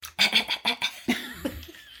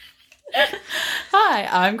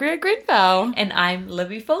Hi, I'm Greer Grenfell. And I'm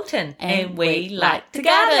Libby Fulton. And we like to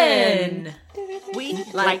garden. We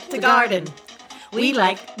like to garden. We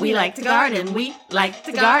like to garden. We like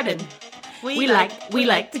to garden. We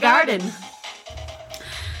like to garden.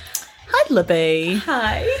 Hi, Libby.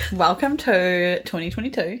 Hi. Welcome to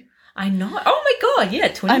 2022. I know. Oh my God, yeah,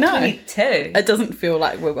 2022. It doesn't feel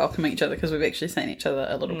like we're welcoming each other because we've actually seen each other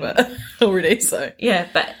a little bit already. So yeah,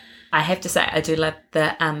 but I have to say I do love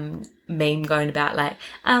the meme going about like,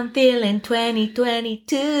 I'm feeling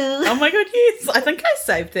 2022. Oh my God, yes. I think I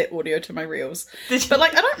saved that audio to my reels. But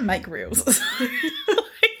like, I don't make reels. So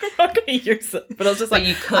I'm not going to use it. But I was just like,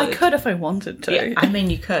 you could. I could if I wanted to. Yeah, I mean,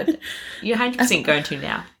 you could. You're 100% going to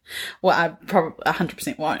now. Well, I probably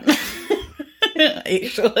 100% won't.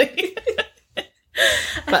 Actually.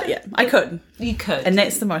 But yeah, I could. You could. And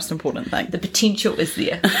that's the most important thing. The potential is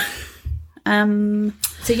there.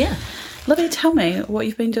 So yeah. Libby, tell me what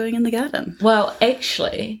you've been doing in the garden. Well,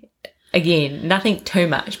 actually, again, nothing too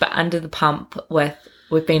much, but under the pump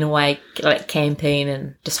we've been away like camping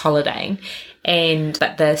and just holidaying.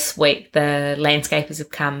 But this week the landscapers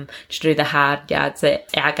have come to do the hard yards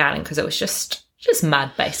at our garden because it was just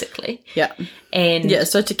mud basically. Yeah. And yeah,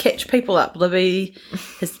 so to catch people up, Libby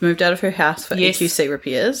has moved out of her house for Yes. EQC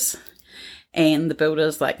repairs. And the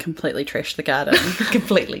builders like completely trashed the garden.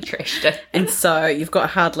 completely trashed it. And so you've got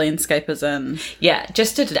hard landscapers in. Yeah,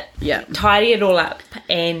 just to tidy it all up.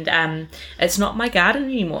 And it's not my garden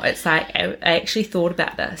anymore. It's like I actually thought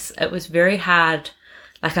about this. It was very hard.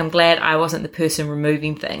 Like I'm glad I wasn't the person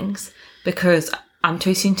removing things because I'm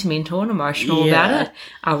too sentimental and emotional about it.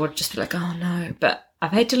 I would just be like, oh no. But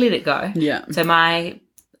I've had to let it go. Yeah. So my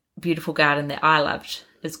beautiful garden that I loved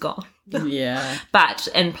is gone. Yeah. But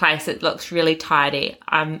in place, it looks really tidy.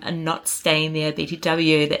 I'm not staying there,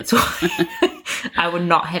 BTW. That's why I would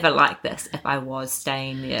not have it like this if I was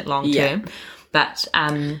staying there long term. But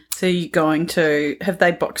so you're going to have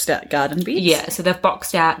they boxed out garden beds? Yeah. So they've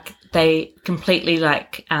boxed out. They completely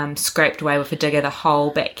like scraped away with a digger the whole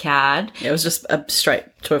backyard. Yeah, it was just straight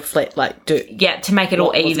to a flat like dirt. Yeah, to make it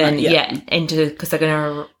all even. It? Yeah. Because they're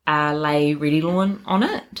going to lay ready lawn on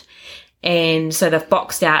it. And so they've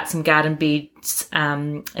boxed out some garden beds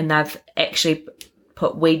and they've actually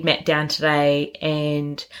put weed mat down today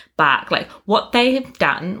and bark. Like what they have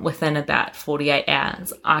done within about 48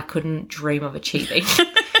 hours, I couldn't dream of achieving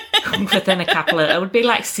within it would be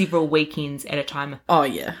like several weekends at a time. Oh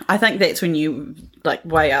yeah. I think that's when you like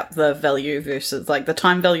weigh up the value versus like the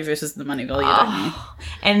time value versus the money value, don't you?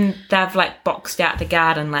 And they've like boxed out the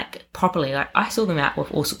garden like properly. Like I saw them out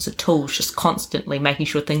with all sorts of tools, just constantly making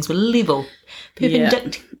sure things were level.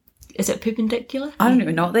 Is it perpendicular? I don't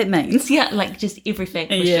even know what that means. Yeah, like just everything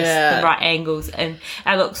was just the right angles and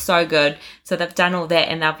it looks so good. So they've done all that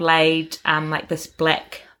and they've laid like this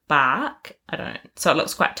black bark. So it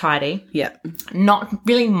looks quite tidy. Yeah. Not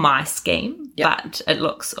really my scheme, but it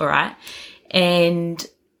looks all right. And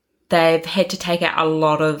they've had to take out a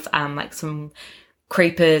lot of like some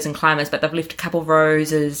creepers and climbers, but they've left a couple of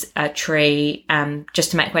roses, a tree,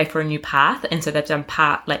 just to make way for a new path. And so they've done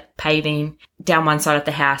paving down one side of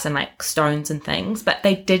the house and like stones and things. But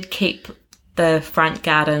they did keep the front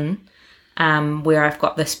garden where I've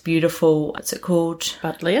got this beautiful, what's it called?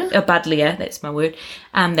 Buddleia? A buddleia, that's my word,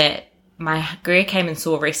 that my Greer came and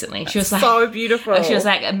saw recently. She was like, so beautiful. She was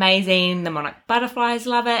like, amazing. The monarch butterflies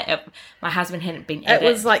love it. My husband hadn't been at it.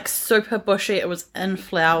 It was like super bushy. It was in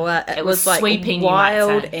flower. It was like sweeping,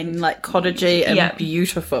 wild and like cottagey and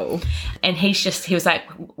beautiful. And he was like,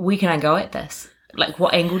 where can I go at this? Like,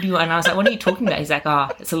 what angle do you want? And I was like, what are you talking about? He's like,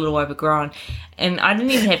 it's a little overgrown. And I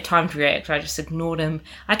didn't even have time to react. I just ignored him.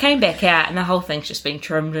 I came back out and the whole thing's just been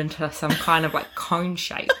trimmed into some kind of like cone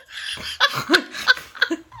shape.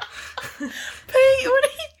 Pete, what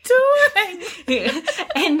are you doing?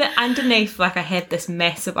 And underneath, like, I had this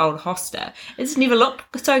massive old hosta. It's never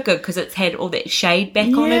looked so good because it's had all that shade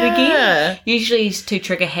back on it again. Usually it's too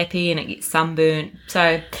trigger happy and it gets sunburnt.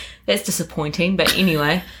 So that's disappointing. But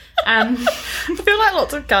anyway. I feel like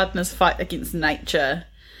lots of gardeners fight against nature.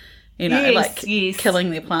 You know,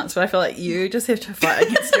 killing their plants. But I feel like you just have to fight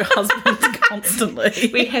against your husband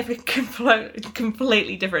constantly. We have a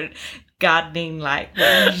completely different gardening, like,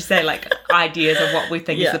 what would you say, like, ideas of what we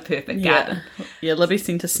think is the perfect garden. Yeah, Libby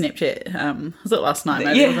sent a Snapchat, was it last night,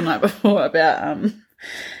 maybe, or the night before, about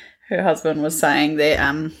her husband was saying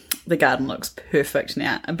that the garden looks perfect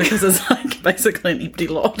now because it's like basically an empty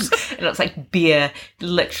lot. It looks like bare,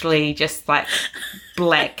 literally just like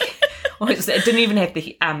black. It didn't even have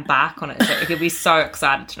the bark on it, so he'll be so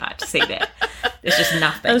excited tonight to see that. There's just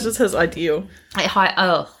nothing. It's just his ideal.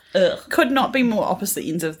 Oh, ugh. Could not be more opposite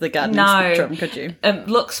ends of the gardening spectrum, could you? It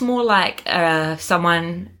looks more like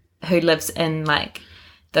someone who lives in like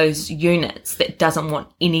those units that doesn't want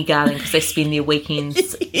any gardening because they spend their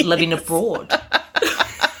weekends living abroad.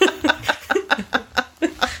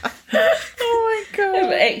 Oh my God.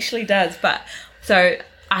 It actually does. But so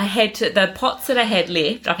I had to, the pots that I had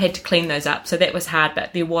left, I've had to clean those up. So that was hard,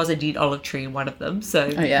 but there was a dead olive tree in one of them. So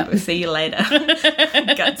we'll see you later.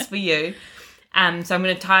 Guts for you. So I'm going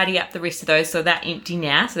to tidy up the rest of those. So they're empty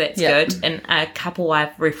now. So that's good. And a couple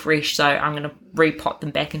I've refreshed. So I'm going to repot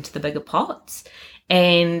them back into the bigger pots.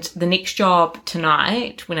 And the next job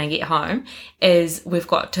tonight when I get home is we've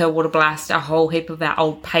got to water blast a whole heap of our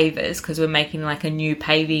old pavers because we're making like a new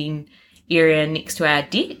paving area next to our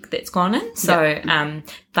deck that's gone in. So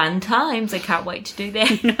fun times. I can't wait to do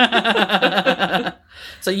that.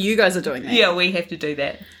 So you guys are doing that? Yeah, we have to do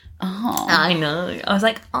that. Oh. I know. I was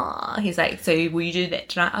like, oh. He's like, so will you do that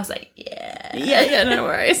tonight? I was like, yeah. Yeah, no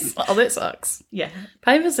worries. Oh, that sucks. Yeah.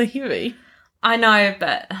 Pavers are heavy. I know,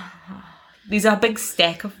 but there's a big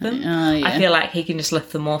stack of them. I feel like he can just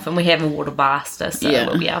lift them off, and we have a water blaster, so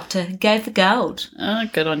we'll be able to go for gold. Oh,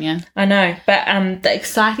 good on you. I know, but the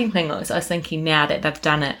exciting thing was I was thinking now that they've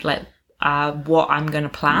done it, like what I'm going to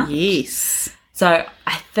plant. Yes. So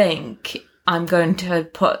I think I'm going to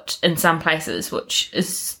put in some places,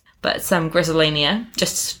 but some grissolinia,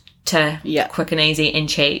 just to quick and easy and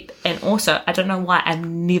cheap. And also, I don't know why I've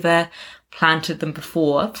never planted them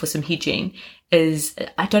before for some hedging,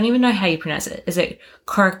 I don't even know how you pronounce it. Is it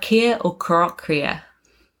Corachia or Corachia?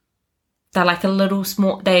 They're like a little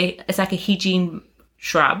small, it's like a hedging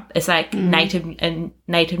shrub. It's like native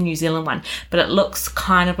New Zealand one, but it looks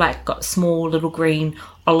kind of like got small little green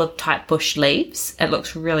olive type bush leaves. It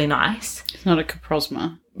looks really nice. It's not a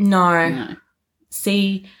coprosma. No.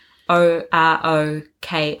 Corokia.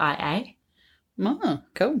 Oh,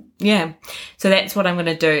 cool. Yeah. So that's what I'm going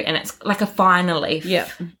to do. And it's like a finer leaf. Yeah.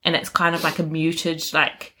 And it's kind of like a muted,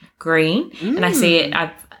 like green. And I see it,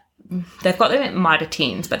 they've got them at Mitre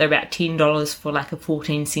 10s, but they're about $10 for like a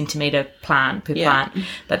 14 centimetre plant per plant.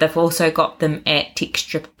 But they've also got them at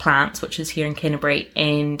Texture Plants, which is here in Canterbury,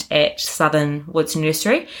 and at Southern Woods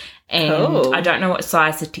Nursery. And I don't know what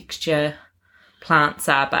size the Texture Plants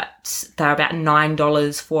are, but they're about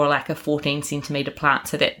 $9 for like a 14 centimetre plant.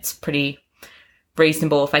 So that's pretty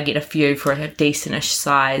reasonable if I get a few for a decentish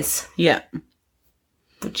size. Yeah.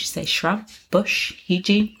 Would you say shrub, bush,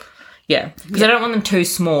 hedging? Yeah, because I don't want them too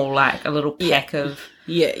small, like a little pack of...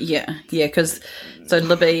 Yeah, because so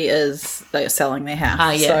Libby they're selling their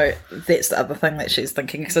house. So that's the other thing that she's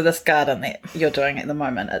thinking. So this garden that you're doing at the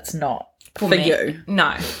moment, it's not for you.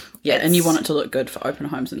 No. Yeah, and you want it to look good for open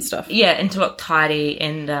homes and stuff. Yeah, and to look tidy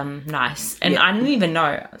and nice. And I didn't even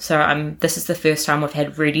know. So this is the first time we've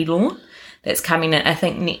had ready lawn. That's coming in, I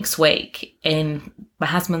think, next week. And my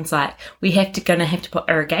husband's like, gonna have to put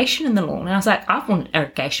irrigation in the lawn. And I was like, I've wanted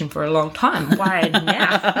irrigation for a long time. Why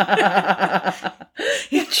now?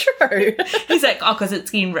 Yeah, true. He's like, oh, because it's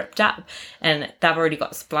getting ripped up. And they've already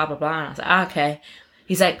got blah, blah, blah. And I was like, okay.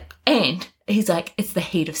 He's like, it's the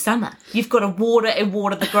heat of summer. You've got to water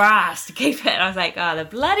the grass to keep it. And I was like, oh, the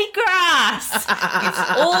bloody grass.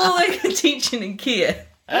 It's all the attention and care.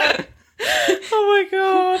 Oh, my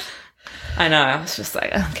God. I know. I was just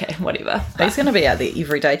like, okay, whatever. But he's going to be out there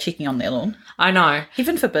every day checking on their lawn. I know.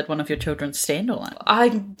 Heaven forbid one of your children stand on it.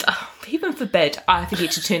 Heaven forbid I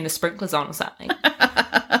forget to turn the sprinklers on or something.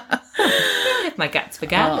 I don't have my guts for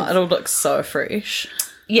gardens. It'll look so fresh.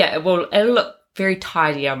 Yeah, it'll look very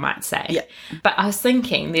tidy, I might say. Yeah. But I was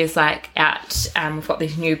thinking there's like we've got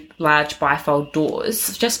these new large bifold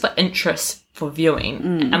doors just for interest for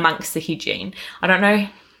viewing amongst the hedging. I don't know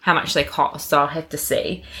how much they cost, so I'll have to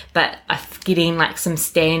see. But I'm getting like some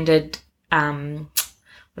standard, what are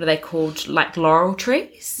they called? Like laurel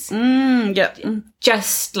trees. Yep.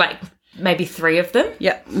 Just like maybe 3 of them.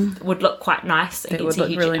 Yep. Would look quite nice. It would look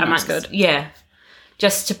really nice, good. Yeah.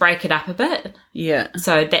 Just to break it up a bit. Yeah.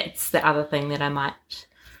 So that's the other thing that I might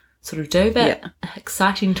sort of do. But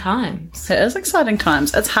exciting times. It is exciting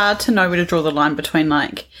times. It's hard to know where to draw the line between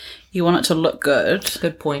like you want it to look good.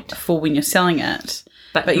 Good point. For when you're selling it.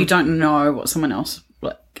 But you don't know what someone else,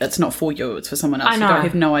 like, it's not for you, it's for someone else. I know. You don't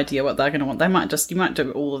have no idea what they're going to want. You might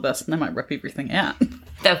do all of this and they might rip everything out.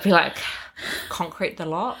 They'll be like, concrete the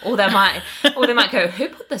lot. Or they might go, who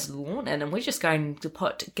put this lawn in? And we're just going to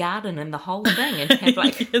put garden in the whole thing. And have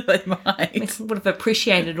like, yeah, they might. Would have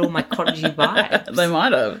appreciated all my cottagey vibes. They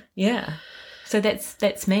might have. Yeah. So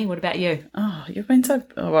that's me. What about you? Oh, you've been so...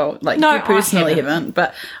 well, like, no, you personally haven't,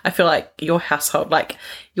 but I feel like your household, like,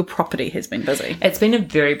 your property has been busy. It's been a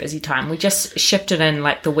very busy time. We just shifted in,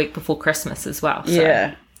 like, the week before Christmas as well. So.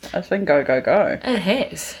 Yeah. It's been go, go, go. It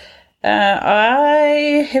has.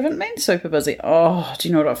 I haven't been super busy. Oh, do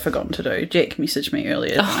you know what I've forgotten to do? Jack messaged me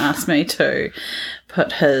earlier and asked me to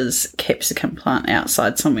put his capsicum plant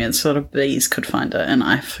outside somewhere so that bees could find it, and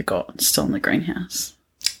I forgot. It's still in the greenhouse.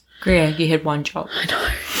 Greer, you had one job. I know.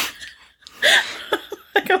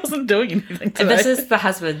 Like I wasn't doing anything today. This is the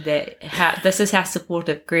husband this is how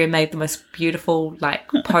supportive. Greer made the most beautiful, like,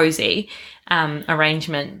 posy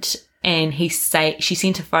arrangement, and she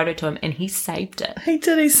sent a photo to him, and he saved it. He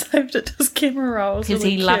did. He saved it to his camera roll. Because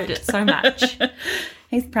he loved it so much.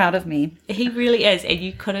 He's proud of me. He really is, and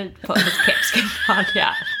you couldn't put his capsicum plant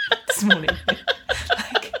out this morning.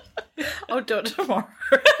 I'll do it tomorrow.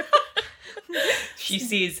 She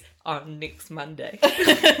says on next Monday.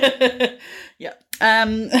 Yeah.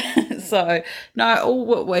 So no, all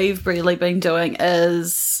what we've really been doing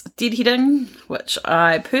is deadheading, which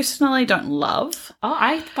I personally don't love. Oh,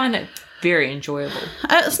 I find it very enjoyable.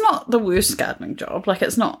 It's not the worst gardening job. Like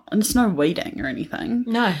it's no weeding or anything.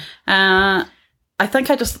 No. I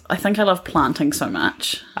think I love planting so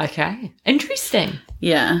much. Okay. Interesting.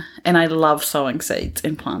 Yeah. And I love sowing seeds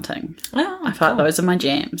and planting. Oh, I feel like those are my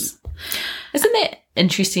jams. Isn't that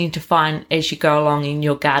interesting to find as you go along in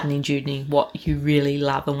your gardening journey what you really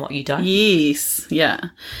love and what you don't? Yes, yeah.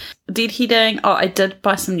 Deadheading. Oh, I did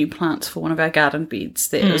buy some new plants for one of our garden beds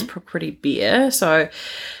that was pretty bare. So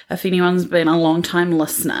if anyone's been a long time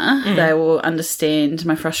listener, they will understand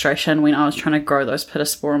my frustration when I was trying to grow those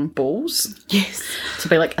pittosporum balls. Yes. To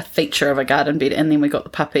be like a feature of a garden bed, and then we got the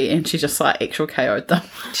puppy and she just like actual KO'd them.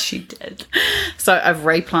 She did. So I've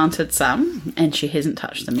replanted some and she hasn't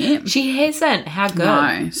touched them yet. She hasn't. How good.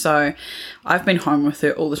 No. So I've been home with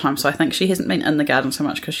her all the time. So I think she hasn't been in the garden so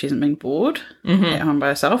much because she hasn't been bored at home by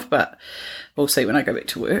herself. But we'll see when I go back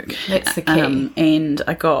to work. That's the key. And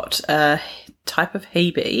I got a type of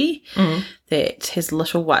hebe that has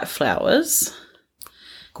little white flowers.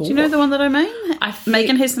 Cool. Do you know the one that I mean?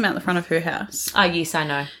 Megan has them out the front of her house. Oh, yes, I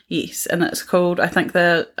know. Yes, and it's called, I think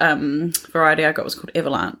the variety I got was called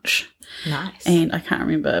Avalanche. Nice. And I can't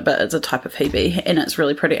remember, but it's a type of hebe, and it's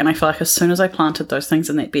really pretty. And I feel like as soon as I planted those things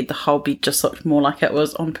in that bed, the whole bed just looked more like it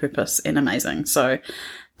was on purpose and amazing. So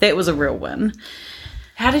that was a real win.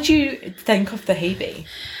 How did you think of the hebe?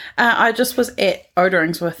 I just was at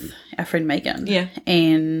Odorings with our friend Megan. Yeah.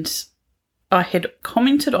 And I had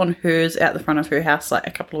commented on hers out the front of her house like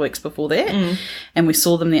a couple of weeks before that, and we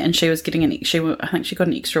saw them there, and she was getting I think she got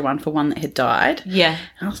an extra one for one that had died. Yeah.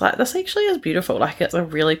 And I was like, this actually is beautiful. Like, it's a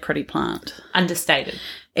really pretty plant. Understated.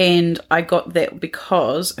 And I got that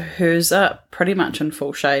because hers are pretty much in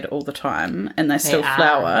full shade all the time, and they still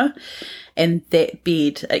flower. And that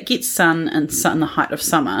bed, it gets sun in the height of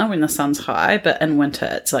summer when the sun's high, but in winter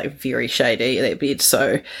it's like very shady, that bed.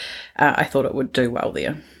 So I thought it would do well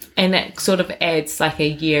there. And it sort of adds like a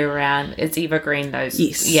year round, it's evergreen those.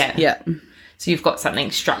 Yes. Yeah. Yeah. So you've got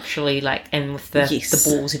something structurally like, and with the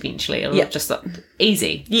balls eventually, it'll just look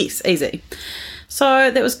easy. Yes, easy.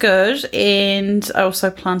 So that was good. And I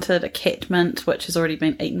also planted a cat mint, which has already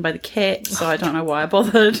been eaten by the cat. So I don't know why I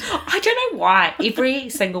bothered. I don't know why. Every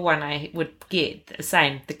single one I would get, the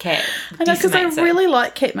same, the cat. I know, because I really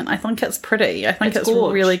like cat mint. I think it's pretty. I think it's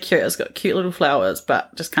really cute. It's got cute little flowers,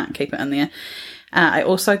 but just can't keep it in there. I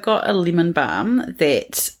also got a lemon balm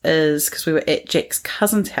that is, because we were at Jack's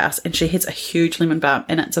cousin's house, and she has a huge lemon balm,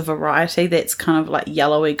 and it's a variety that's kind of like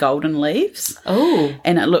yellowy golden leaves. Oh.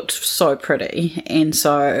 And it looked so pretty. And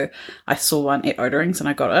so I saw one at Odorings and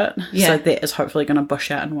I got it. Yeah. So that is hopefully going to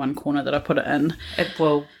bush out in one corner that I put it in. It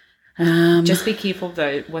will. Just be careful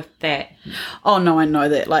though with that. Oh no, I know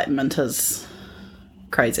that like mint is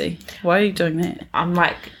crazy. Why are you doing that? I'm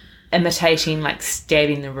like imitating, like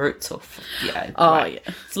stabbing the roots off. Yeah. Oh, right.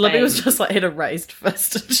 Yeah. Libby was just like had a raised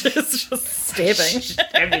fist and she was just stabbing.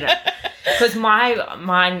 Stabbing it. Because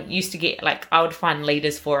mine used to get like, I would find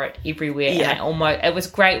leaders for it everywhere. Yeah. And it was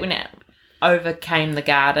great when it overcame the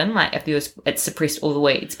garden, like if it suppressed all the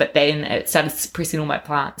weeds, but then it started suppressing all my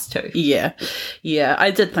plants too. Yeah. Yeah.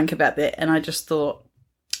 I did think about that, and I just thought,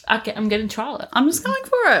 okay, I'm going to trial it. I'm just going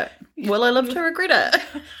for it. Will I live to regret it?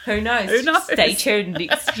 Who knows? Who knows? Stay tuned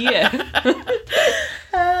next year.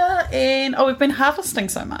 And we've been harvesting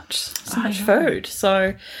so much food.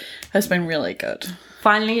 So it's been really good.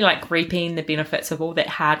 Finally, like reaping the benefits of all that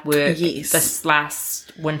hard work this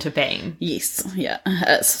last winter been. Yes, yeah.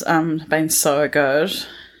 It's been so good.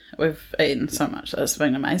 We've eaten so much. It's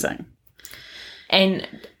been amazing. And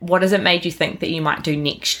what has it made you think that you might do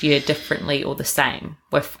next year differently or the same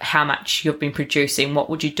with how much you've been producing? What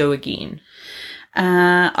would you do again?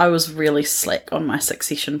 I was really slack on my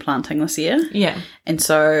succession planting this year. Yeah. And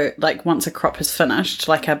so, like, once a crop has finished,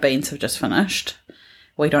 like our beans have just finished,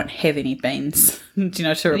 we don't have any beans,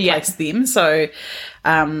 to replace them. So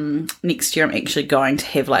next year I'm actually going to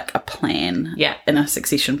have like a plan and a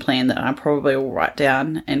succession plan that I probably will write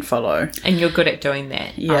down and follow. And you're good at doing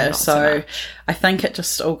that. Yeah, so I think it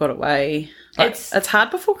just all got away. Like, it's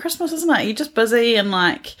hard before Christmas, isn't it? You're just busy and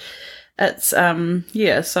like it's, so I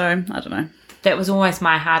don't know. That was always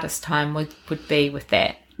my hardest time would be with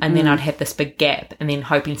that. And then I'd have this big gap and then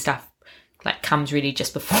hoping stuff like comes ready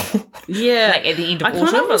just before. Yeah. Like at the end of autumn.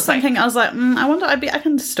 I kind of was thinking, I was like, I wonder, I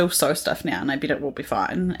can still sow stuff now and I bet it will be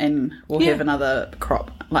fine and we'll have another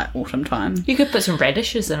crop like autumn time. You could put some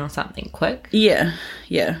radishes in or something quick. Yeah.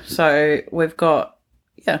 So we've got,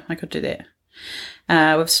 I could do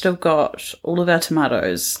that. We've still got all of our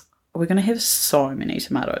tomatoes. We're going to have so many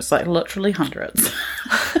tomatoes, like literally hundreds.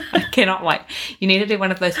 I cannot wait. You need to do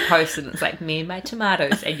one of those posts and it's like, me and my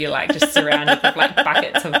tomatoes, and you're like just surrounded with like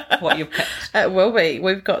buckets of what you've picked. It will be.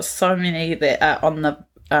 We've got so many that are on the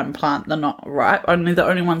plant. They're not ripe. The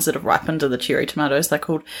only ones that have ripened are the cherry tomatoes. They're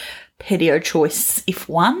called Patio Choice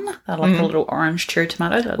F1. They're like a little orange cherry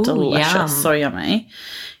tomato. They're delicious. Yum. So yummy.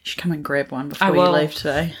 You should come and grab one before you leave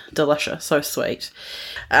today. Delicious. So sweet.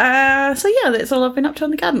 That's all I've been up to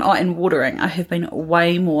in the garden. Oh, and watering. I have been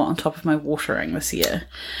way more on top of my watering this year.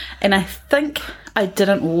 And I think I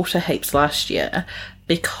didn't water heaps last year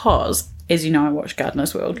because, as you know, I watch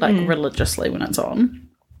Gardener's World like religiously when it's on.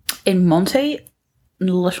 And Monty,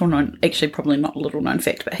 little known, actually probably not little known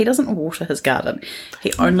fact, but he doesn't water his garden.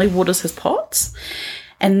 He only waters his pots.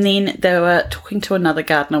 And then they were talking to another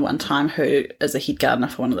gardener one time who is a head gardener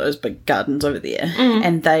for one of those big gardens over there.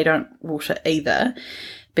 And they don't water either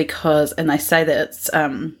because, and they say that it's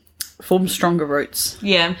forms stronger roots.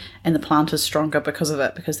 Yeah. And the plant is stronger because of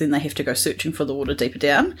it, because then they have to go searching for the water deeper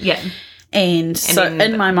down. Yeah. And so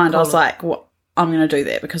in my mind I was like, well, I'm going to do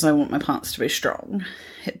that because I want my plants to be strong.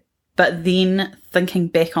 But then thinking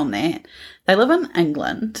back on that, they live in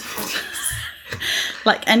England.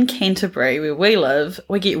 Like in Canterbury where we live,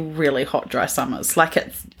 we get really hot, dry summers. Like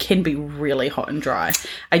it can be really hot and dry.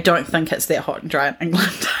 I don't think it's that hot and dry in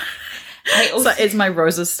England. So as my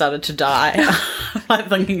roses started to die, I'm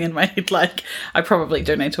thinking in my head, like, I probably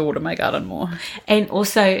do need to water my garden more. And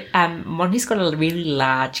also, Monty's got a really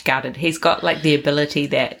large garden. He's got like the ability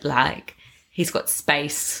that like he's got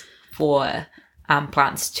space for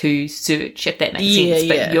plants to search, if that makes sense.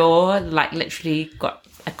 But you're like literally got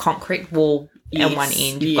a concrete wall on one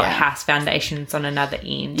end, you've got house foundations on another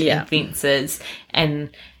end, and fences, and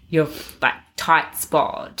you're like tight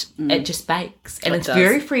spot. It just bakes, and it's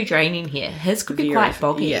very free draining here. His could be quite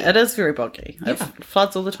boggy. Yeah, it is very boggy. It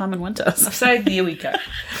floods all the time in winter. So there we go.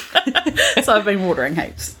 So I've been watering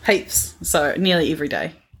heaps. So nearly every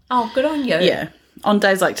day. Oh, good on you. Yeah. On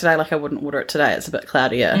days like today, like I wouldn't water it today. It's a bit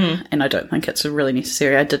cloudier, and I don't think it's really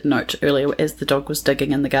necessary. I did note earlier as the dog was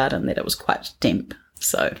digging in the garden that it was quite damp.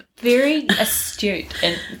 So very astute,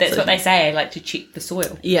 and that's what they say. I like to check the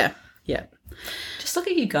soil. Yeah. Just look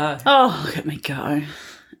at you go. Oh, look at me go.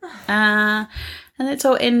 And that's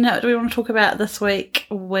all. And do we want to talk about this week?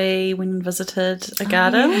 We went and visited a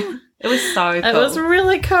garden. Yeah. It was so cool. It was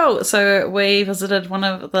really cool. So we visited one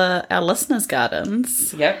of our listeners'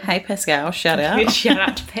 gardens. Yep. Hey, Pascal, shout out. Shout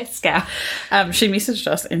out to Pascal. She messaged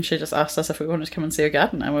us and she just asked us if we wanted to come and see her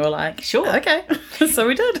garden. And we were like, sure. Okay. So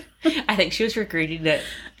we did. I think she was regretting it.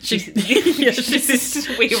 She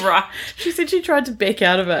said we were right. She said she tried to back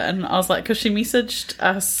out of it. And I was like, because she messaged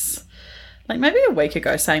us like maybe a week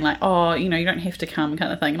ago saying like, oh, you don't have to come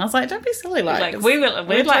kind of thing. And I was like, don't be silly. Like we're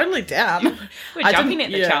like, totally down. We're jumping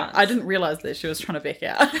at the chance. I didn't realise that she was trying to back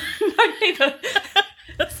out. No, neither.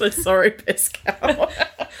 So sorry, Pascal.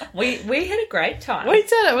 We had a great time. We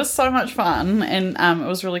did. It was so much fun. And it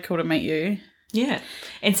was really cool to meet you. Yeah.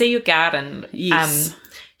 And see your garden. Yes.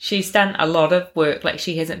 She's done a lot of work. Like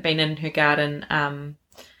she hasn't been in her garden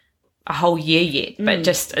a whole year yet, but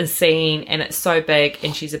just is seeing, and it's so big,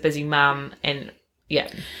 and she's a busy mum, and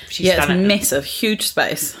she's done it. It's massive, huge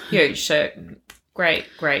space, huge. So great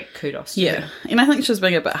kudos to her. And I think she was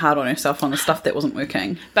being a bit hard on herself on the stuff that wasn't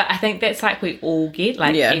working. But I think that's like we all get.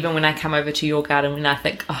 Like even when I come over to your garden, when I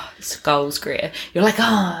think, oh, skulls Greer, you're like,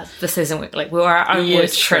 oh, this isn't working. Like we're our own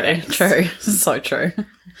worst critics. True, so true.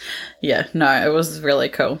 Yeah, no, it was really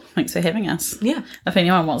cool. Thanks for having us. Yeah. If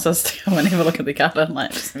anyone wants us to come and have a look at the garden,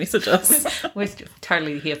 like, just message us. We're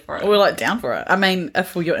totally here for it. We're like down for it. I mean,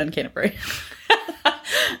 if you're in Canterbury.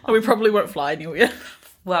 We probably won't fly anywhere.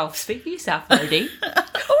 Well, speak for yourself, Rody. All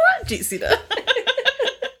right, jet setter.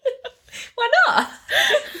 Why not?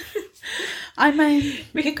 I mean,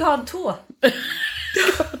 we could go on tour.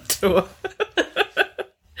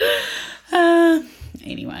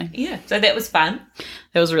 Anyway. Yeah, so that was fun.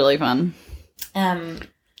 It was really fun. And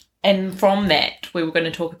from that, we were going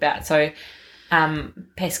to talk about, so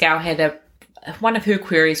Pascal had one of her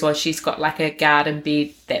queries was she's got like a garden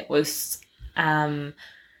bed that was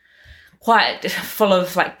quite full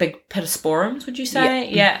of like big pittosporums, would you say?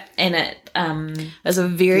 Yeah. And it was a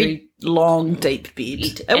very long, deep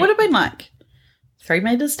bed. It would have been like 3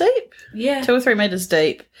 metres deep. Yeah. 2 or 3 metres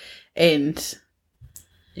deep and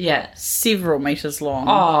several metres long.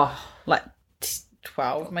 Oh. Like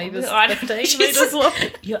 12 metres, 15 She's- metres long.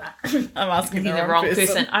 Yeah. I'm asking the wrong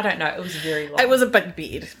person. I don't know. It was very long. It was a big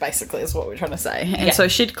bed, basically, is what we're trying to say. And so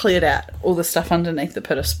she'd cleared out all the stuff underneath the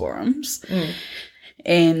pittosporums.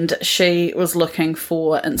 And she was looking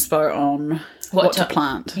for inspo on what to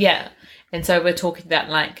plant. Yeah. And so we're talking about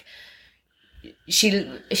like she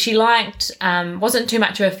liked wasn't too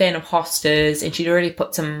much of a fan of hostas, and she'd already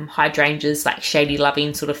put some hydrangeas, like shady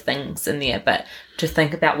loving sort of things in there, but to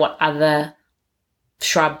think about what other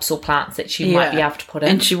shrubs or plants that she might be able to put in.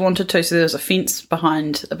 And she wanted to, so there was a fence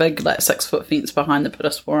behind, a big like 6-foot fence behind the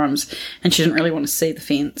pittosporums, and she didn't really want to see the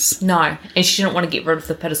fence. No, and she didn't want to get rid of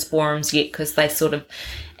the pittosporums yet because they sort of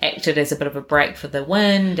acted as a bit of a break for the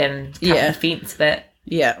wind and covered the fence a bit.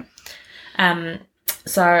 Yeah.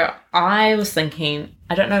 So I was thinking,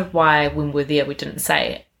 I don't know why when we were there we didn't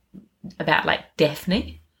say about like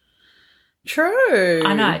Daphne. True.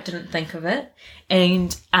 I know, I didn't think of it. And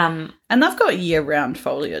they've got year-round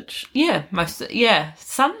foliage. Yeah,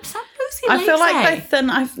 some lose their leaves. I feel like they thin.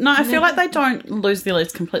 I feel like they don't lose their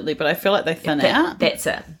leaves completely, but I feel like they thin out. That's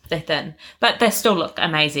it. They're thin, but they still look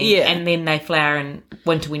amazing. Yeah, and then they flower in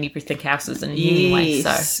winter when everything else is in anyway.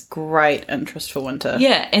 So great interest for winter.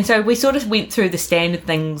 Yeah, and so we sort of went through the standard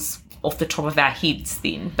things off the top of our heads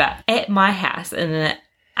then. But at my house,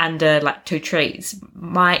 under like 2 trees,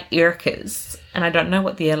 my ericas, and I don't know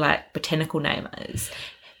what their like botanical name is.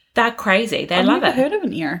 They're crazy. They love it. I've never heard of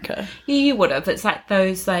an erica. Yeah, you would have. It's like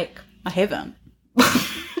those like I haven't.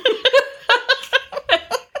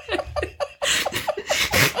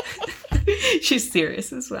 She's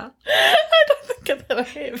serious as well. I don't think that I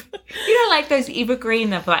have. You know, like those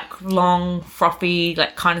evergreen of like long, frothy,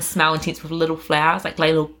 like kind of smell intense with little flowers, like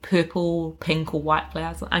little purple, pink, or white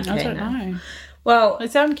flowers. I don't know. Well, they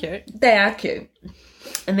sound cute. They are cute.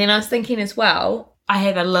 And then I was thinking as well, I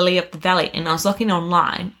have a lily of the valley, and I was looking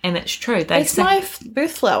online, and it's true. It's my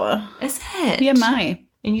birth flower. Is it? Yeah, May.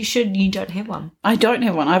 And you don't have one. I don't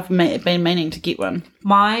have one. I've been meaning to get one.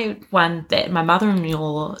 My one that my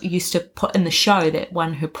mother-in-law used to put in the show that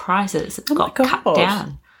won her prizes, it got cut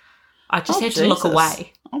down. I just had to look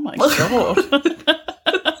away. Oh my God.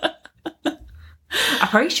 I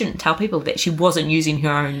probably shouldn't tell people that she wasn't using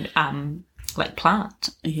her own like plant.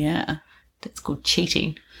 Yeah. That's called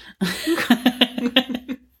cheating.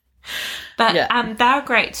 But they're a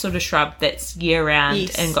great sort of shrub that's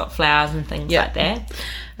year-round and got flowers and things like that.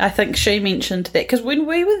 I think she mentioned that because when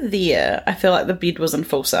we were there, I feel like the bed was in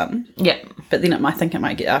full sun. Yeah. But then I think it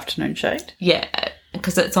might get afternoon shade. Yeah,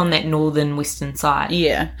 because it's on that northern western side.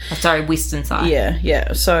 Yeah. Western side.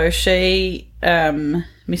 Yeah. So she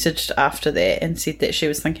messaged after that and said that she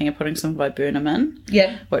was thinking of putting some viburnum in.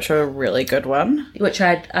 Yeah. Which are a really good one. Which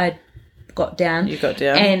I got down. You got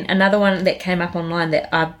down. And another one that came up online that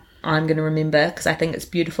I'm going to remember because I think it's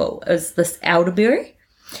beautiful is this elderberry.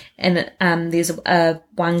 And there's a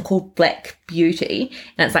one called Black Beauty,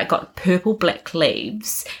 and it's like got purple black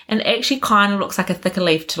leaves, and it actually kind of looks like a thicker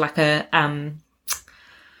leaf to like a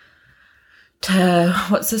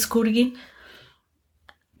what's this called again?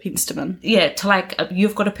 Penstemon. Yeah, to like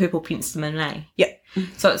you've got a purple penstemon, eh? Yep.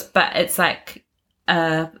 So it's like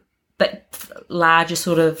but larger,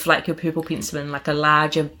 sort of like your purple penstemon, like a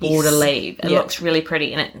larger border leaf. It looks really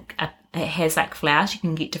pretty, and it has like flowers. You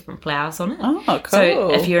can get different flowers on it. Oh, cool.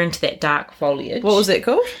 So if you're into that dark foliage. What was it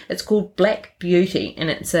called? It's called Black Beauty, and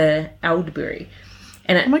it's a elderberry.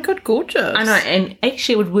 And oh my God, gorgeous. I know, and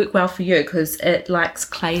actually it would work well for you because it likes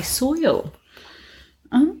clay soil.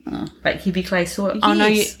 Oh. Like heavy clay soil. Yes. Oh, no,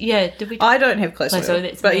 did we? I don't have clay soil.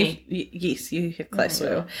 That's but me. Yes, you have clay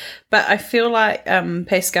soil. But I feel like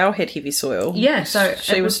Pascal had heavy soil. Yeah, so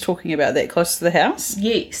she was talking about that close to the house.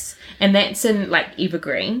 Yes, and that's in like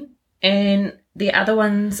evergreen. And the other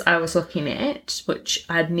ones I was looking at, which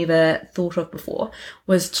I'd never thought of before,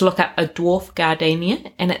 was to look up a dwarf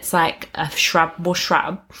gardenia, and it's like a shrub,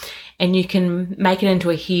 and you can make it into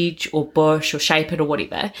a hedge or bush or shape it or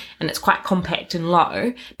whatever, and it's quite compact and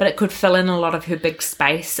low, but it could fill in a lot of her big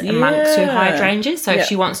space amongst her hydrangeas. So if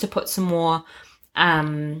she wants to put some more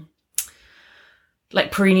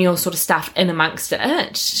like perennial sort of stuff in amongst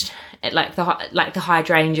it, like the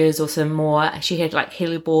hydrangeas or some more. She had like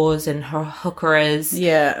hellebores and her hookeras.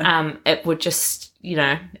 Yeah. It would just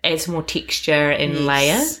adds more texture and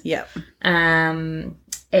layer. Yeah. And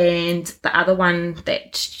the other one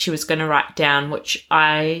that she was going to write down, which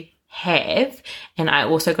I have, and I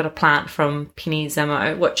also got a plant from Penny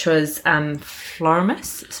Zimmo, which was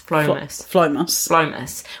Phlomis,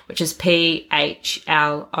 which is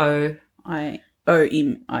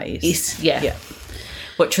PHLOIOMIS. Yeah.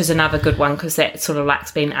 Which was another good one because that sort of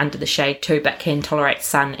likes being under the shade too, but can tolerate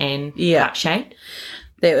sun and dark shade.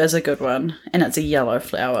 That is a good one, and it's a yellow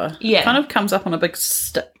flower. Yeah, kind of comes up on a big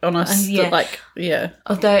stick on a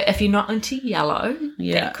Although if you're not into yellow, Do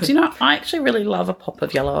you know, I actually really love a pop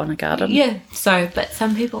of yellow in a garden. Yeah, but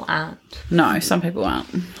some people aren't. No, some people aren't.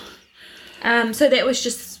 So that was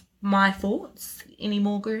just my thoughts. Any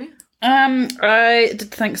more, Guru? I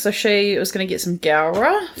did think so. She was going to get some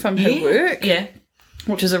gaura from her work. Yeah.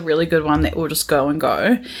 Which is a really good one that will just go and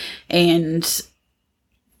go. And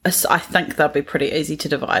I think they'll be pretty easy to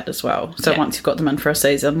divide as well. So once you've got them in for a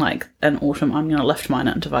season, like in autumn, I'm going to lift mine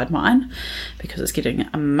out and divide mine because it's getting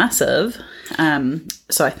a massive.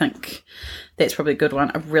 So I think that's probably a good one.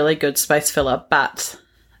 A really good space filler, but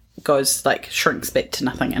shrinks back to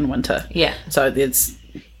nothing in winter. Yeah. So there's...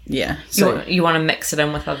 Yeah. So you want to mix it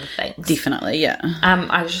in with other things. Definitely, yeah.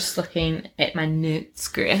 I was just looking at my notes,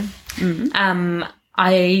 Greer.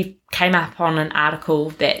 I came up on an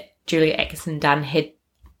article that Julia Atkinson Dunn had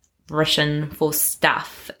written for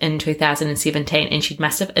Stuff in 2017, and she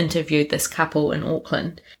must have interviewed this couple in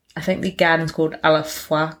Auckland. I think the garden's called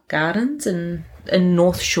Alafua Gardens in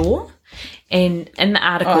North Shore. And in the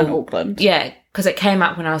article... in Auckland. Yeah, because it came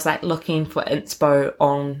up when I was looking for inspo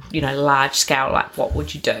on, large scale, what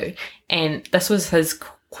would you do? And this was his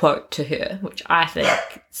quote to her, which I think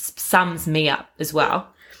sums me up as well,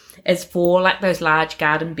 is for those large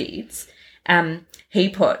garden beds. He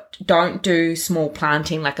put, don't do small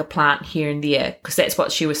planting, like a plant here and there, because that's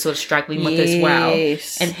what she was sort of struggling with as well.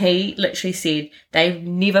 And he literally said they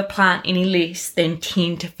never plant any less than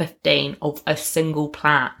 10 to 15 of a single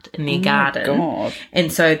plant in their garden. God.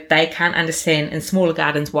 And so they can't understand in smaller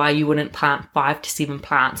gardens why you wouldn't plant 5 to 7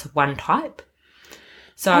 plants of one type.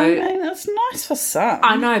 So that's nice for some.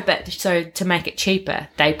 I know, but so to make it cheaper,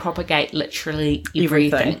 they propagate literally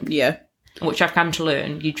everything. Yeah. Which I've come to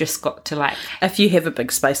learn, you just got to If you have a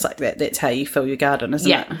big space like that, that's how you fill your garden, isn't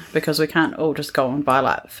it? Because we can't all just go and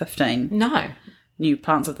buy 15 new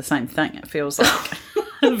plants of the same thing. It feels like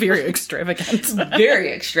very extravagant.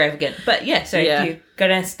 Very extravagant. But so if you're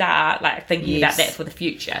going to start thinking about that for the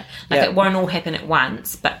future, it won't all happen at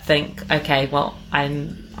once, but think, okay, well,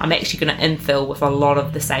 I'm actually going to infill with a lot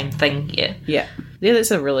of the same thing here. Yeah. Yeah, that's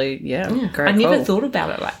a really, great I never thought about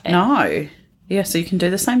it like that. No. Yeah, so you can do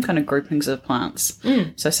the same kind of groupings of plants.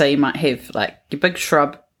 So say you might have your big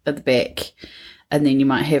shrub at the back, and then you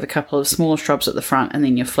might have a couple of smaller shrubs at the front, and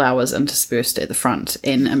then your flowers interspersed at the front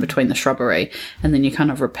and in between the shrubbery, and then you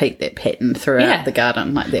kind of repeat that pattern throughout the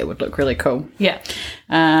garden. That would look really cool. Yeah.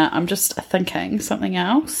 I'm just thinking something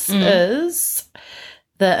else is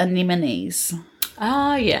the anemones.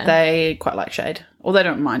 Oh, yeah. They quite like shade. Or they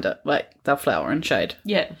don't mind it. They'll flower in shade.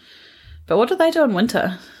 Yeah. But what do they do in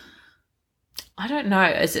winter? I don't know.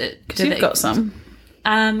 Is it... Because you've got some.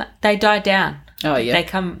 They die down. Oh, yeah. They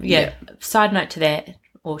come... Yeah. Side note to that,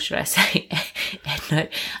 or should I say add note,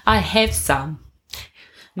 I have some.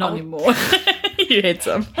 Not anymore. You had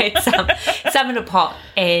some. Some in a pot,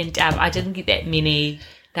 and I didn't get that many.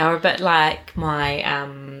 They were a bit like my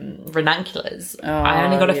ranunculus. Oh, I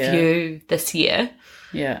only got a few this year.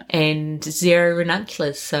 Yeah. And 0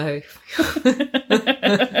 ranunculus, so...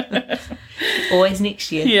 Always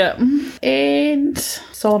next year. Yeah. And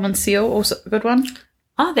Solomon Seal, also a good one.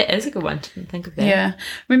 Oh, that is a good one. Didn't think of that. Yeah.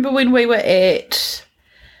 Remember when we were at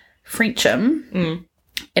Frencham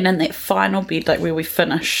and in that final bed, where we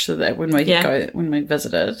finished, so that when we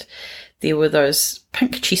visited, there were those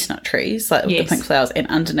pink chestnut trees, with the pink flowers, and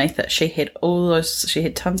underneath it she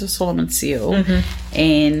had tons of Solomon Seal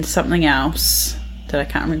and something else that I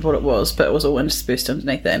can't remember what it was, but it was all interspersed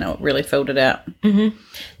underneath it, and it really filled it out. Mm-hmm.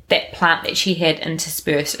 That plant that she had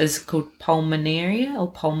interspersed is called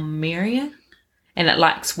Palmeria, and it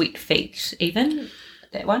likes wet feet even,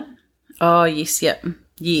 that one. Oh, yes, yep.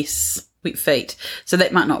 Yes, wet feet. So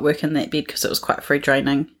that might not work in that bed because it was quite free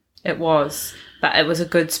draining. It was, but it was a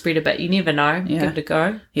good spreader, but you never know. Yeah. Give it a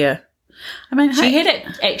go. Yeah. I mean, she had it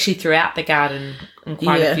actually throughout the garden in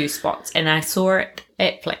quite a few spots, and I saw it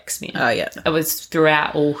at Flaxmere. Oh, yeah. It was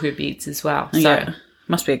throughout all her beds as well. So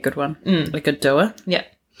must be a good one. A good doer. Yeah.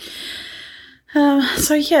 That's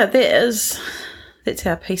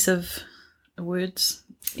our piece of words.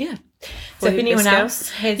 Yeah. So if anyone else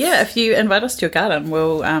has... Yeah, if you invite us to your garden,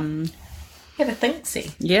 we'll... have a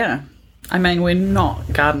think-see. Yeah. I mean, we're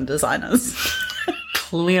not garden designers.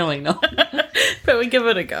 Clearly not. But we give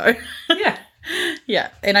it a go. Yeah. Yeah.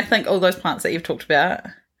 And I think all those plants that you've talked about,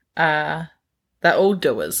 they're all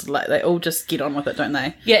doers. Like, they all just get on with it, don't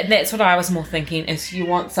they? Yeah, that's what I was more thinking, is you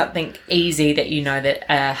want something easy that you know that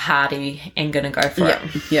are hardy and going to go for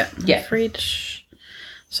it. Yeah. Yeah. Fred,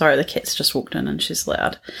 sorry, the cat's just walked in and she's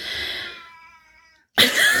loud.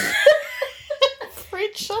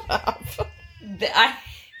 Fred, shut up.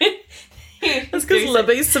 It's because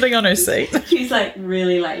Libby's sitting on her seat. She's like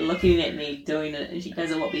really like looking at me doing it, and she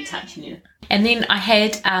doesn't want me touching you. And then I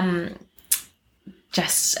had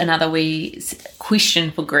just another wee question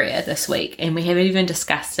for Greer this week, and we haven't even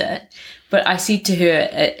discussed it. But I said to her,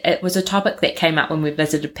 it was a topic that came up when we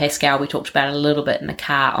visited Pascal. We talked about it a little bit in the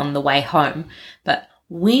car on the way home. But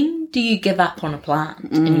when do you give up on a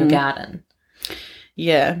plant in your garden?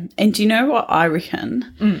 Yeah. And do you know what I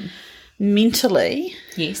reckon? Mentally,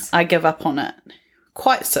 yes, I give up on it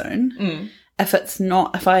quite soon. If it's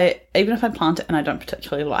not, even if I plant it and I don't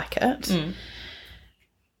particularly like it,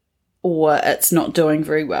 or it's not doing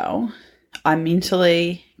very well, I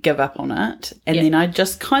mentally give up on it, and then I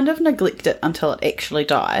just kind of neglect it until it actually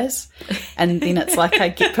dies, and then it's like I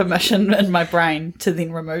get permission in my brain to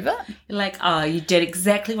then remove it. You're like, oh, you did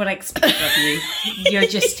exactly what I expected of you. You're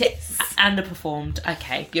just underperformed.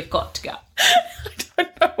 Okay, you've got to go. I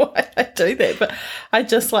don't know why I do that, but I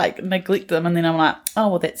just like neglect them, and then I'm like, oh,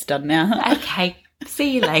 well, that's done now. Okay,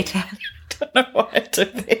 see you later. I don't know why I do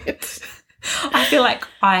that. I feel like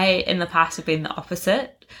I, in the past, have been the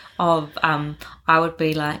opposite of, I would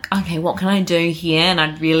be like, okay, what can I do here? And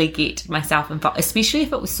I'd really get myself involved, especially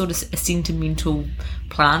if it was sort of a sentimental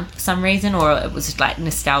plant for some reason, or it was like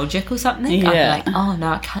nostalgic or something. Yeah. I'd be like, oh,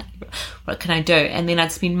 no, I can't, what can I do? And then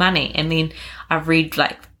I'd spend money. And then I've read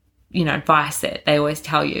like, advice that they always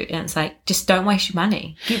tell you. And it's like, just don't waste your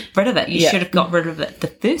money. Get rid of it. You should have got rid of it the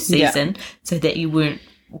first season so that you weren't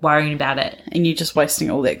worrying about it. And you're just wasting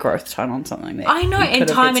all that growth time on something that I know, and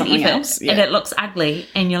time and effort. Else. Yeah. And it looks ugly.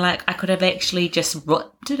 And you're like, I could have actually just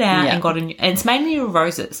ripped it out and got a new... And it's mainly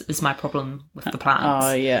roses is my problem with the plants.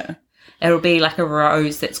 Oh, yeah. It'll be like a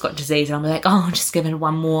rose that's got disease. And I'm like, oh, I'll just give it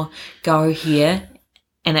one more go here.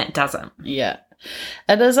 And it doesn't. Yeah.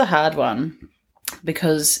 It is a hard one.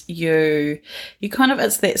 Because you kind of,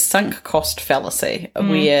 it's that sunk cost fallacy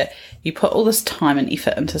where you put all this time and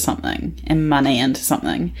effort into something and money into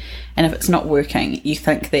something, and if it's not working, you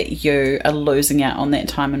think that you are losing out on that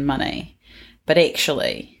time and money. But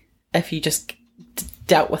actually, if you just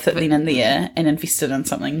dealt with it then and there and invested in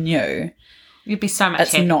something new, you'd be so much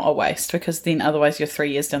it's happier. Not a waste, because then otherwise you're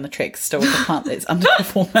 3 years down the track still with a plant that's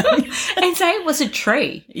underperforming. And say it was a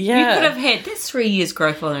tree. Yeah. You could have had this 3 years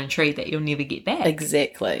growth on a tree that you'll never get back.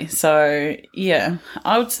 Exactly. So, yeah,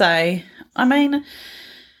 I would say, I mean,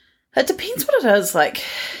 it depends what it is. Like,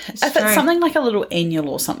 if it's something like a little annual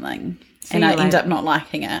or something, and I end up not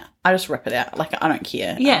liking it, I just rip it out. Like, I don't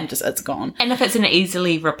care. Yeah. It's gone. And if it's an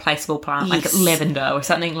easily replaceable plant, like lavender or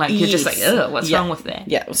something, like you're just like, ugh, what's wrong with that?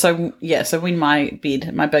 Yeah. So when my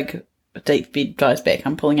big deep bed goes back,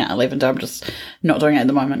 I'm pulling out a lavender. I'm just not doing it at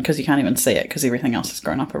the moment because you can't even see it because everything else has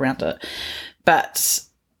grown up around it. But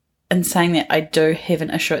in saying that, I do have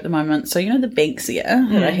an issue at the moment. So, the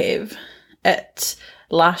Banksia that I have,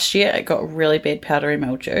 last year it got really bad powdery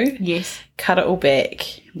mildew. Yes. Cut it all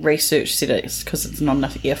back. Research said it's because it's not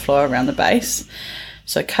enough airflow around the base.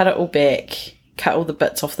 So cut it all back, cut all the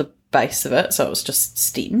bits off the base of it, so it was just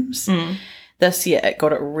stems. This year it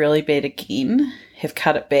got it really bad again, have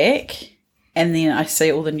cut it back, and then I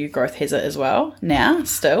see all the new growth has it as well now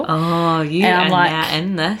still. Oh, you and I'm like, now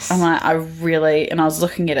in this. I'm like, and I was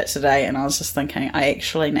looking at it today and I was just thinking I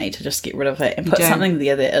actually need to just get rid of it and put something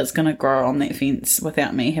there that is going to grow on that fence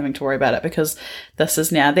without me having to worry about it, because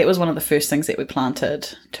that was one of the first things that we planted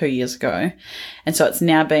 2 years ago, and so it's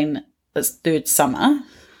now been its third summer,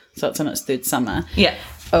 so it's in its third summer. Yeah.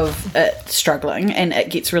 Of it struggling, and it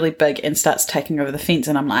gets really big and starts taking over the fence,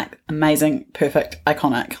 and I'm like, amazing, perfect,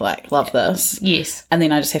 iconic, like, love this. Yes. And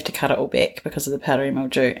then I just have to cut it all back because of the powdery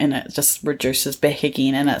mildew, and it just reduces back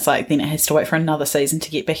again, and it's like, then it has to wait for another season to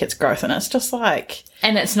get back its growth, and it's just like...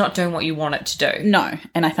 And it's not doing what you want it to do. No,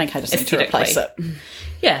 and I think I just need to replace it.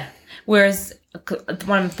 Yeah. Whereas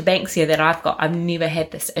one of the Banksia that I've got, I've never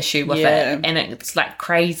had this issue with it, and it's like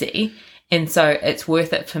crazy. And so it's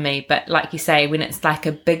worth it for me. But like you say, when it's like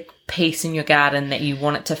a big piece in your garden that you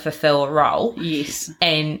want it to fulfill a role. Yes.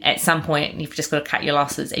 And at some point you've just got to cut your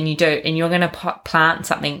losses, and you do. And you're going to plant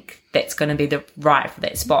something that's going to be the right for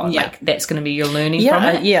that spot. Yeah. Like that's going to be your learning from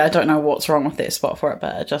it. Yeah, I don't know what's wrong with that spot for it,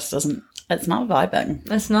 but it just doesn't, it's not vibing.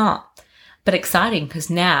 It's not. But exciting, because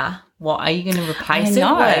now What are you going to replace I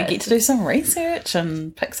know. it with? Get to do some research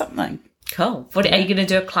and pick something. Cool. What are you going to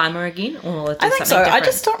do? A climber again, or do I think so. something I different?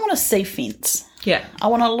 just don't want to see fence. Yeah. I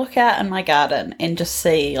want to look out in my garden and just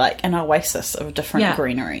see like an oasis of different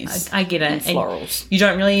greeneries. I get it. And florals. And you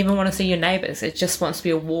don't really even want to see your neighbours. It just wants to be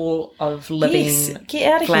a wall of living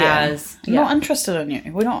get out of flowers. here. I'm not interested in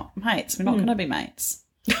you. We're not mates. We're not going to be mates.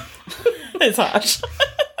 It's harsh.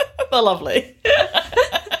 They're lovely.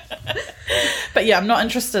 But yeah, I'm not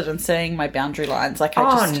interested in seeing my boundary lines. Like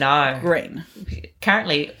no. Green.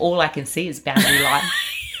 Currently, all I can see is boundary line.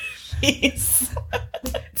 Yes.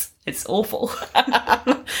 It's awful.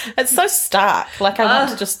 It's so stark. Like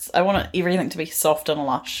I want everything to be soft and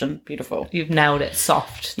lush and beautiful. You've nailed it.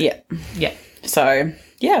 Soft. Yeah. Yeah. So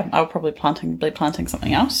yeah, I'll probably be planting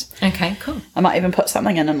something else. Okay, cool. I might even put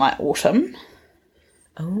something in like autumn.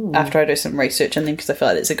 Oh. After I do some research in them, because I feel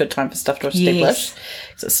like it's a good time for stuff to establish. Yes.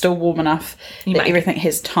 Because it's still warm enough that everything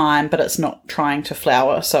has time, but it's not trying to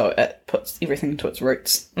flower, so it puts everything to its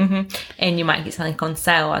roots. Mm-hmm. And you might get something on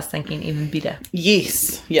sale. I was thinking even better.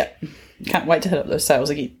 Yes. Yeah. Can't wait to hit up those sales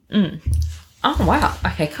again. Mm. Oh, wow.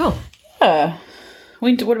 Okay, cool. Yeah.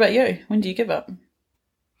 What about you? When do you give up?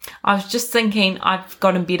 I was just thinking I've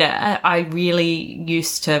gotten better. I really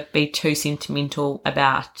used to be too sentimental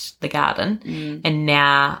about the garden, and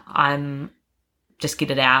now I'm just get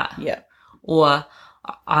it out. Yeah. Or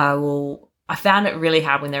I found it really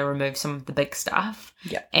hard when they removed some of the big stuff.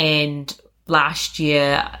 Yeah. And last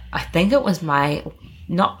year, I think it was my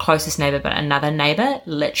not closest neighbour, but another neighbour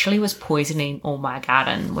literally was poisoning all my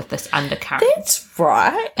garden with this undercurrent. That's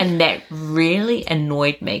right. And that really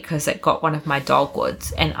annoyed me because it got one of my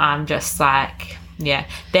dogwoods, and I'm just like, yeah.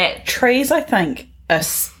 That trees, I think, are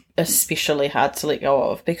especially hard to let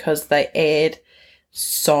go of because they add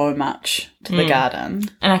so much to the garden.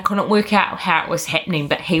 And I couldn't work out how it was happening,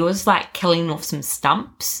 but he was like killing off some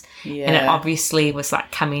stumps. Yeah. And it obviously was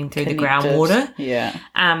like coming through the groundwater. Yeah.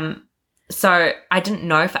 So I didn't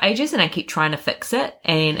know for ages, and I keep trying to fix it.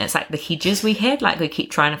 And it's like the hedges we had, like we keep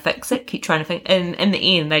trying to fix it, and in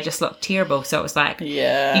the end, they just look terrible. So it was like,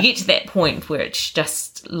 yeah, you get to that point where it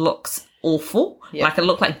just looks awful. Yeah. Like it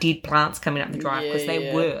looked like dead plants coming up the drive because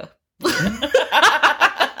they were.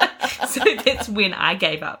 So that's when I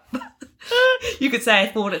gave up. You could say I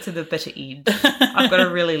thought it to the bitter end. I've got to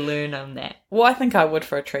really learn on that. Well, I think I would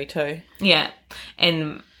for a tree too. Yeah.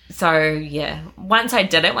 And so, yeah, once I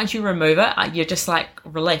did it, once you remove it, you're just like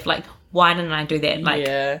relief. Like, why didn't I do that like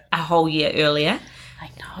a whole year earlier? I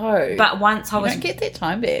know. But once I don't get that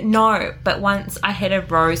time back. No, but once I had a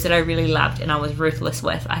rose that I really loved and I was ruthless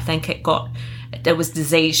with, I think it was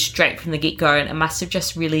diseased straight from the get-go, and it must have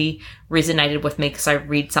just really resonated with me because I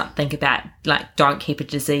read something about, like, don't keep a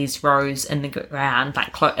diseased rose in the ground.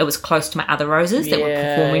 Like, it was close to my other roses that were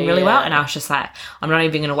performing really well, and I was just like, I'm not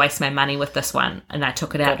even going to waste my money with this one, and I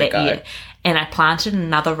took it out that year. And I planted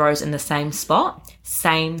another rose in the same spot.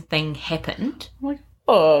 Same thing happened. Oh my God.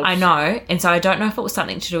 I know, and so I don't know if it was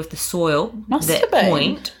something to do with the soil at that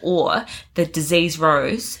point, or the diseased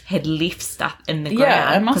rose had left stuff in the ground.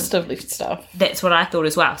 Yeah, it must have left stuff. That's what I thought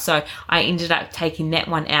as well. So I ended up taking that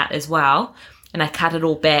one out as well, and I cut it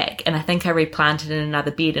all back, and I think I replanted in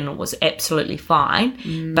another bed, and it was absolutely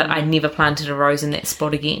fine, but I never planted a rose in that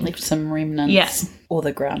spot again. Left some remnants. Yeah. Or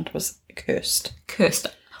the ground was cursed.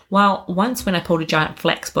 Well, once when I pulled a giant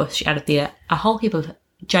flax bush out of there, a whole heap of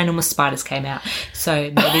ginormous spiders came out. So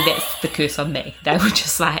maybe that's the curse on me. They were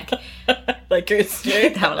just like... They cursed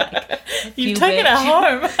you? They were like... You've taken it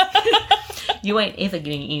home. You ain't ever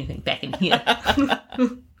getting anything back in here.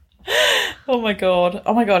 Oh my god.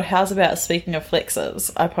 How's about, speaking of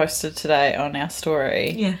flexes, I posted today on our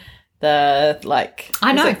story. Yeah.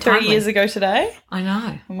 I know, 3 years ago today. I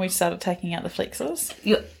know. When we started taking out the flexes.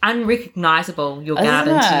 You're unrecognisable, your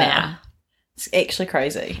garden to now. It's actually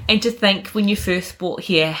crazy. And to think when you first bought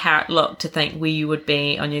here how it looked, to think where you would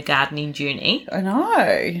be on your gardening journey. I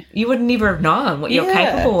know. You would never have known what you're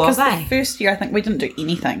capable of, because the first year I think we didn't do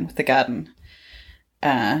anything with the garden.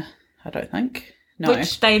 I don't think. No.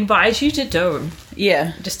 Which they advised you to do.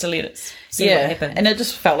 Yeah. Just to let it see what happened. And it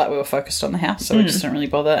just felt like we were focused on the house, so we just didn't really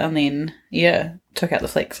bother. And then, took out the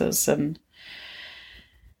flexes and...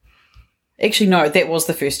 Actually, no, that was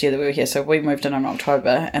the first year that we were here. So we moved in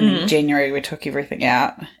October, and in January we took everything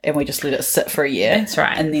out and we just let it sit for a year. That's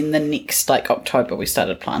right. And then the next, October, we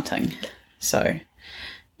started planting. So,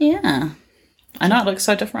 yeah. I know, it looks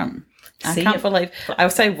so different. I can't believe... I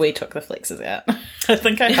would say we took the flexes out. I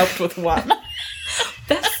think I helped with one.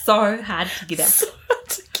 That's so hard to get out. So hard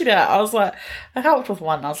to get out. I was like, I helped with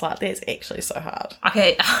one. I was like, that's actually so hard.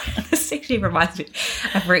 Okay, this actually reminds me.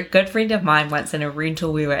 A good friend of mine once in a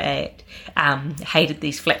rental we were at hated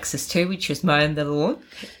these flaxes too when she was mowing the lawn.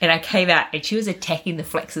 And I came out and she was attacking the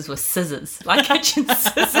flaxes with scissors, like kitchen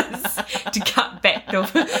scissors, to cut back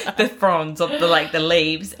the fronds of the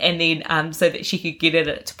leaves, and then so that she could get at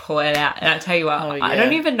it to pull it out. And I tell you what, I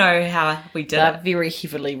don't even know how we did They're it. very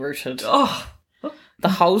heavily rooted. Oh, The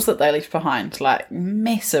holes that they left behind, like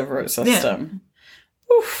massive root system.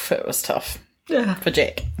 Yeah. Oof, it was tough. Yeah. For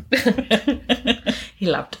Jack. He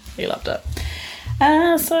loved it.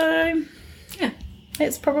 So, yeah.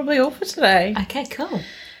 That's probably all for today. Okay, cool.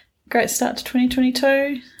 Great start to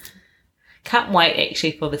 2022. Can't wait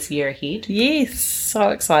actually for this year ahead. Yes, so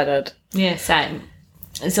excited. Yeah, same.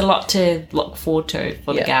 There's a lot to look forward to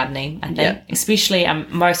for the gardening, I think. Yeah. Especially, I'm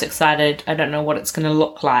most excited. I don't know what it's going to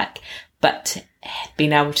look like, but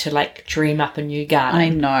being able to dream up a new garden. I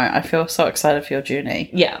know. I feel so excited for your journey.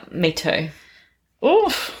 Yeah, me too.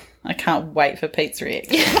 Oof. I can't wait for Pete's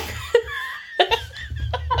reaction.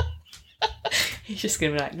 He's just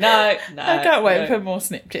going to be like, no. I can't wait for more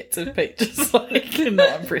Snapchats of Pete just not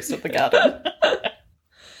impressed with the garden.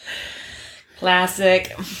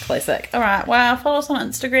 Classic. All right. Well, follow us on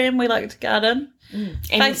Instagram. We like to garden.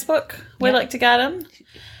 Facebook. We like to garden.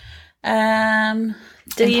 DM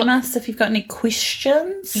us if you've got any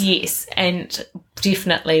questions. Yes, and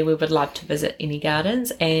definitely we would love to visit any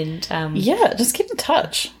gardens. And just get in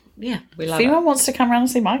touch. Yeah, we love it. If anyone wants to come around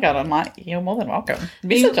and see my garden, you're more than welcome.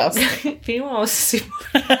 Message us. If anyone wants to see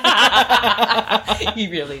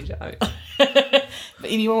you really don't. If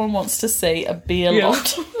anyone wants to see a bare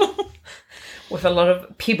lot with a lot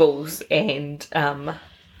of pebbles and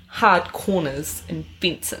hard corners and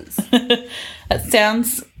fences. It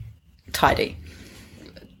sounds tidy.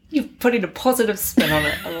 You've put in a positive spin on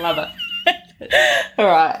it. I love it. All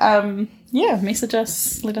right. Message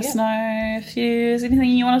us. Let us know if there's anything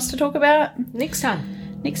you want us to talk about. Next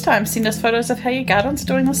time, send us photos of how your garden's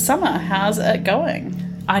doing this summer. How's it going?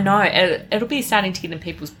 I know. It'll be starting to get in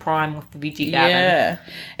people's prime with the veggie garden. Yeah.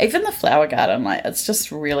 Even the flower garden, it's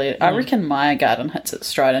just really... I reckon my garden hits its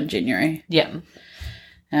stride in January. Yeah.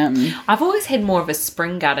 I've always had more of a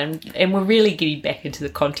spring garden, and we're really getting back into the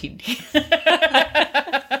content.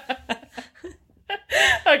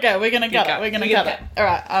 Okay, we're going to cut it. All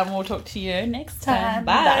right, we'll talk to you next time.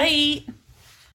 Bye. Bye.